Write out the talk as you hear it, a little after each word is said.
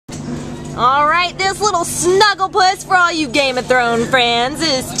All right, this little snugglepuss for all you Game of Thrones friends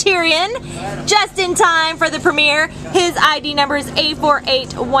is Tyrion, just in time for the premiere. His ID number is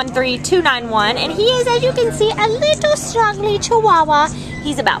A4813291, and he is, as you can see, a little snuggly Chihuahua.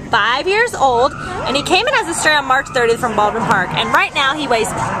 He's about 5 years old, and he came in as a stray on March 30th from Baldwin Park, and right now he weighs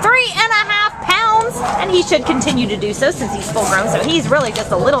 3.5 pounds, and he should continue to do so since he's full grown, so he's really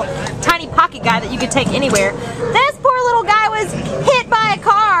just a little tiny pocket guy that you could take anywhere. This poor little guy was hit by a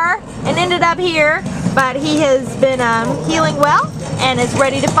car and ended up here, but he has been healing well and is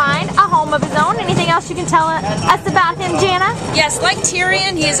ready to find a home of his own. Anything else you can tell us about him, Jana? Yes, like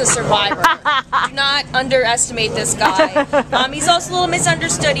Tyrion, he is a survivor. Do not underestimate this guy. He's also a little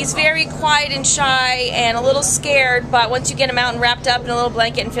misunderstood. He's very quiet and shy and a little scared, but once you get him out and wrapped up in a little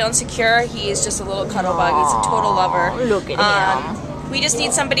blanket and feeling secure, he is just a little cuddle bug. He's a total lover. Look at him. We just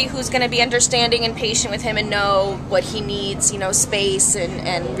need somebody who's going to be understanding and patient with him and know what he needs, you know, space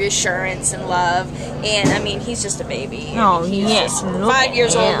and reassurance and love. And I mean, he's just a baby. Oh, he's yes. just 5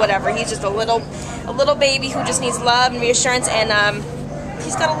 years old, whatever. He's just a little baby who just needs love and reassurance. And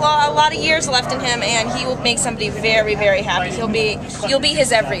he's got a lot of years left in him, and he will make somebody very, very happy. You'll be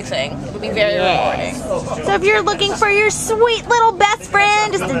his everything. It'll be very rewarding. So if you're looking for your sweet little best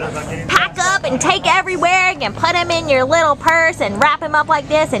friend, just to pack up and take everywhere, you can put him in your little purse and wrap him up like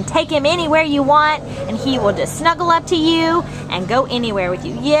this and take him anywhere you want, and he will just snuggle up to you and go anywhere with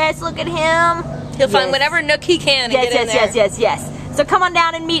you. Yes, look at him. He'll find whatever nook he can and get in there. Yes. So come on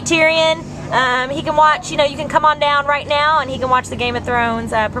down and meet Tyrion. He can watch, you can come on down right now and he can watch the Game of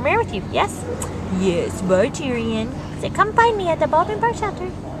Thrones premiere with you. Yes? Yes, bye Tyrion. So come find me at the Baldwin Park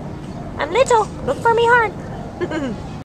Shelter. I'm little. Look for me hard.